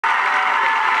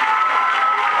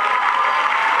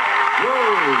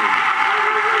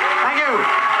Thank you.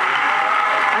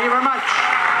 Thank you very much.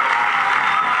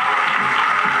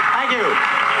 Thank you.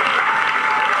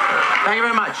 Thank you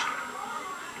very much.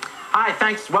 Hi,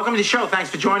 thanks. Welcome to the show. Thanks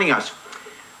for joining us.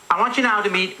 I want you now to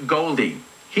meet Goldie.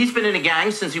 He's been in a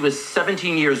gang since he was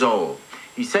 17 years old.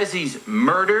 He says he's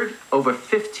murdered over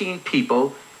 15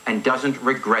 people and doesn't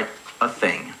regret a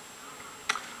thing.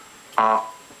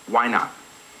 Why not?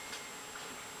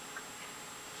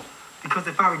 Because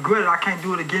if I regret it, I can't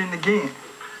do it again and again.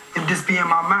 If this be in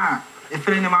my mind. If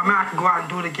it ain't in my mind, I can go out and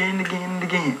do it again and again and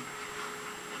again.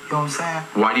 You know what I'm saying?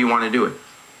 Why do you want to do it?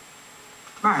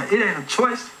 Man, it ain't a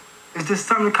choice. It's just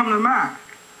something that comes to mind.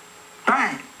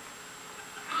 Bang.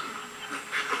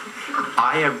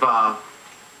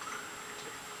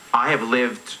 I have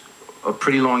lived a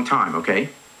pretty long time, okay?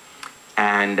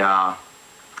 And I'll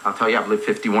tell you, I've lived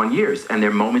 51 years, and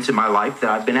there are moments in my life that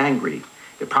I've been angry.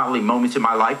 There are probably moments in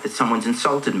my life that someone's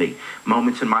insulted me.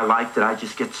 Moments in my life that I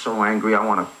just get so angry I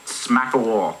want to smack a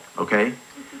wall, okay?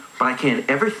 But I can't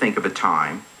ever think of a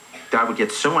time that I would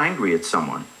get so angry at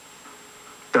someone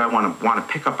that I want to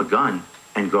pick up a gun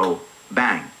and go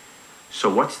bang. So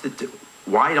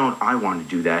why don't I want to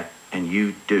do that and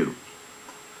you do?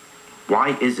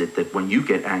 Why is it that when you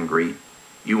get angry,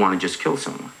 you want to just kill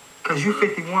someone? Because you're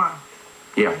 51.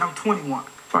 Yeah. And I'm 21.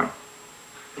 Right.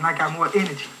 And I got more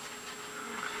energy.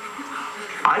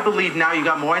 I believe now you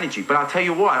got more energy, but I'll tell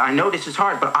you what, I know this is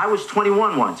hard, but I was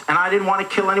 21 once, and I didn't want to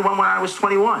kill anyone when I was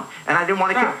 21, and I didn't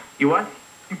want to kill. You what?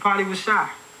 You probably was shy.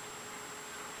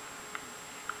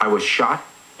 I was shot?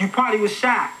 You probably was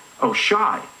shy. Oh,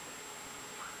 shy.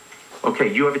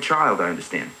 Okay, you have a child, I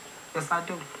understand. Yes, I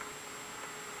do.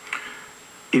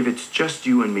 If it's just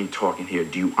you and me talking here,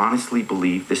 do you honestly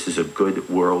believe this is a good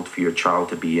world for your child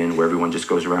to be in, where everyone just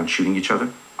goes around shooting each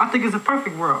other? I think it's a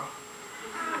perfect world.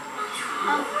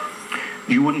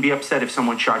 You wouldn't be upset if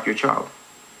someone shot your child?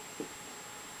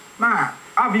 Man,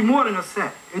 I'd be more than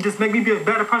upset. It just make me be a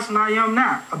better person than I am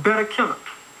now, a better killer.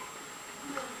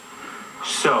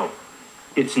 So,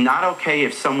 it's not okay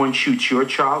if someone shoots your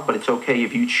child, but it's okay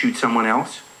if you shoot someone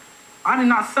else? I did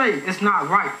not say it's not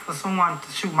right for someone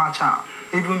to shoot my child.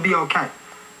 It wouldn't be okay.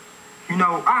 You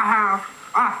know,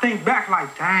 I think back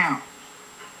like, damn,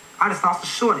 I just lost a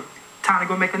shorty. Time to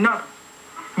go make another.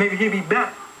 Maybe he'll be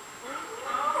better.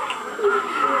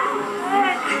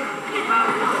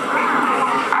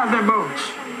 How's that bogus?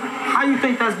 How you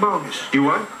think that's bogus? You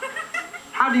what?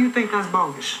 How do you think that's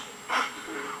bogus?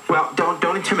 Well,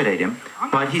 don't intimidate him.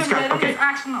 But he's got, okay.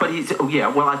 But he's, oh yeah,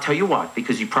 well, I'll tell you what,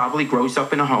 because he probably grows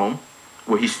up in a home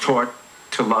where he's taught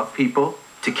to love people,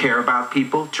 to care about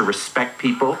people, to respect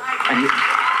people, and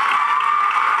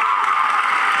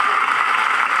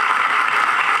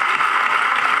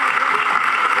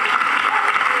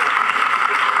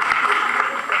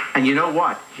and you know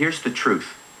what? Here's the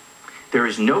truth. There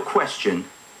is no question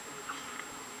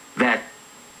that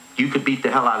you could beat the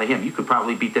hell out of him. You could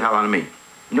probably beat the hell out of me.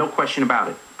 No question about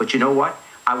it. But you know what?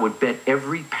 I would bet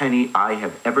every penny I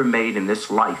have ever made in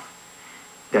this life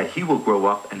that he will grow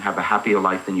up and have a happier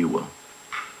life than you will.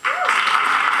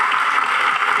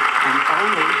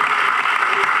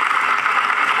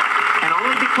 And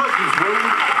only because he's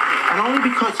willing, and only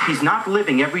because he's not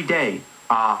living every day,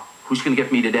 who's going to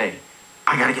get me today?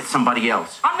 I got to get somebody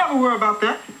else. I never worry about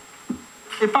that.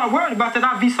 If I worried about that,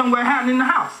 I'd be somewhere hiding in the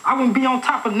house. I wouldn't be on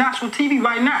top of national TV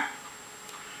right now.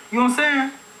 You know what I'm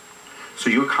saying? So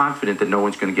you're confident that no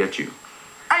one's going to get you?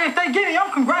 Hey, if they get me,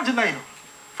 I'm congratulating them.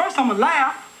 First, I'm going to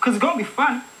laugh, because it's going to be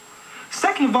funny.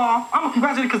 Second of all, I'm going to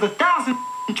congratulate because 1,000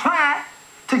 tried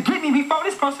to get me before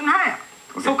this person had.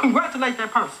 Okay. So congratulate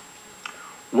that person.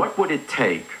 What would it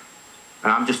take,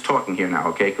 and I'm just talking here now,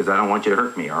 okay, because I don't want you to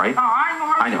hurt me, all right? Oh, I ain't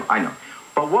going to hurt you. I know.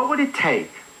 But what would it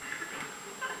take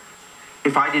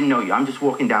if I didn't know you? I'm just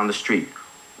walking down the street.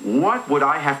 What would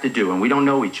I have to do, and we don't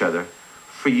know each other,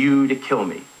 for you to kill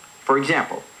me? For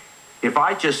example, if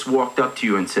I just walked up to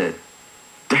you and said,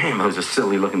 damn, those are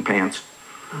silly looking pants.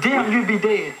 Damn, you'd be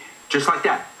dead. Just like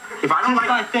that. If I don't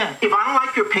like that. If I don't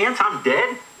like your pants, I'm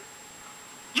dead?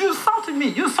 You assaulted me.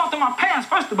 You assaulted my pants,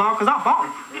 first of all, because I bought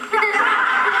them.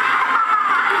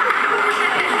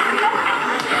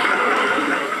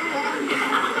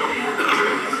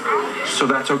 So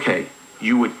that's okay.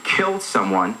 You would kill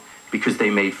someone because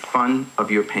they made fun of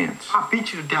your pants. I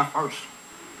beat you to death first.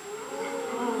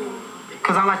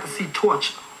 Because I like to see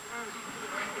torture.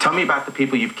 Tell me about the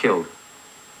people you've killed.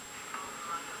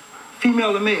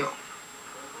 Female or male?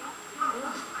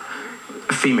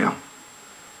 Female.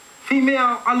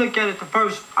 Female, I look at it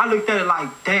I looked at it like,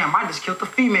 damn, I just killed a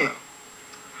female.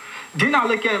 Then I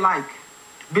look at it like,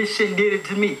 bitch shit did it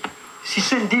to me. She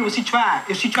shouldn't do what she tried.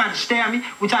 If she tried to stab me,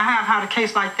 which I have had a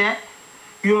case like that,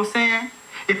 you know what I'm saying?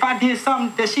 If I did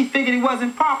something that she figured it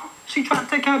wasn't proper, she tried to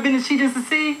take care of business, she didn't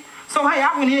succeed. So, hey,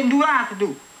 I went ahead and do what I had to do.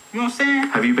 You know what I'm saying?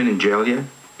 Have you been in jail yet?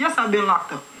 Yes, I've been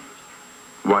locked up.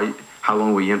 Why? How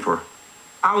long were you in for?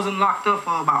 I was locked up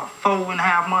for about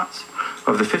 4.5 months.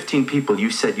 Of the 15 people you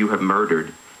said you have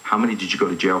murdered, how many did you go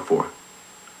to jail for?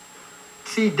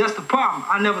 See, that's the problem.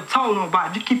 I never told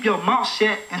nobody. You keep your mouth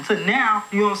shut until now,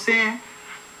 you know what I'm saying?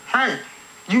 Hey,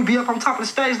 you be up on top of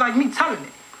the stage like me telling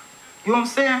it. You know what I'm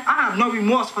saying? I have no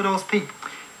remorse for those people.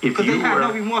 Because they had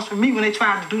no remorse for me when they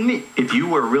tried to do me. If you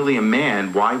were really a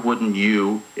man, why wouldn't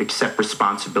you accept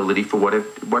responsibility for what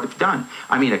it's done?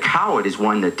 I mean, a coward is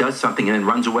one that does something and then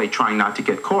runs away trying not to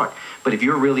get caught. But if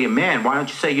you're really a man, why don't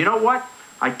you say, you know what?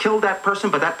 I killed that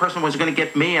person, but that person was going to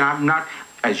get me, and I'm not,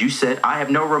 as you said, I have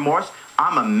no remorse.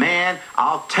 I'm a man.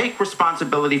 I'll take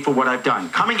responsibility for what I've done.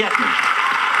 Come and get me.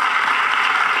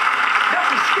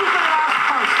 That's a stupid-ass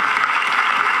person.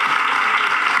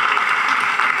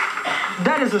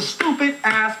 That is a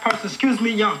stupid-ass person. Excuse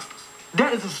me, youngsters.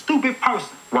 That is a stupid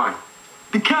person. Why?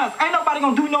 Because ain't nobody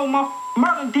gonna do no more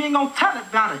murder and then gonna tell it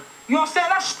about it. You know what I'm saying?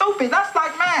 That's stupid. That's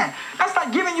like, man, that's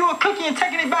like giving you a cookie and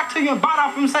taking it back to you and bite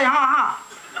off and say, ha ha.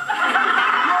 You know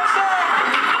what I'm saying?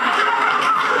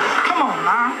 Come on,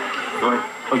 man. What?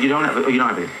 Oh, you don't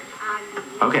have it.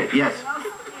 Okay, yes.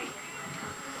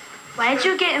 Why did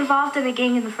you get involved in a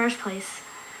gang in the first place?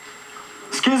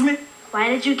 Excuse me? Why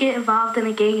did you get involved in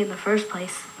a gang in the first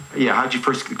place? Yeah,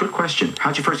 good question.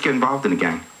 How'd you first get involved in a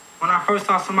gang? When I first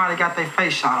saw somebody got their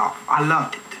face shot off, I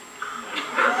loved it.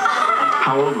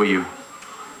 How old were you?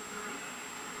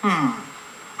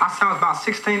 I said I was about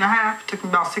 16 and a half. It took me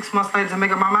about 6 months later to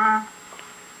make up my mind.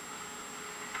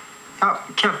 I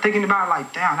kept thinking about it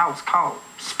like, damn, that was cold.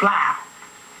 Splat.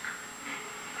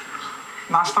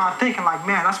 And I started thinking like,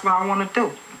 man, that's what I want to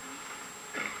do.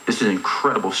 This is an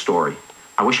incredible story.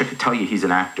 I wish I could tell you he's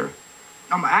an actor.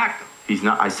 I'm an actor. He's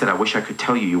not. I said, I wish I could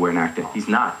tell you you were an actor. He's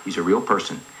not. He's a real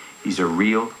person. He's a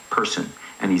real person.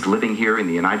 And he's living here in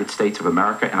the United States of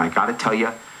America. And I got to tell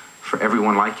you, for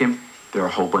everyone like him, there are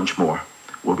a whole bunch more.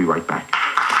 We'll be right back.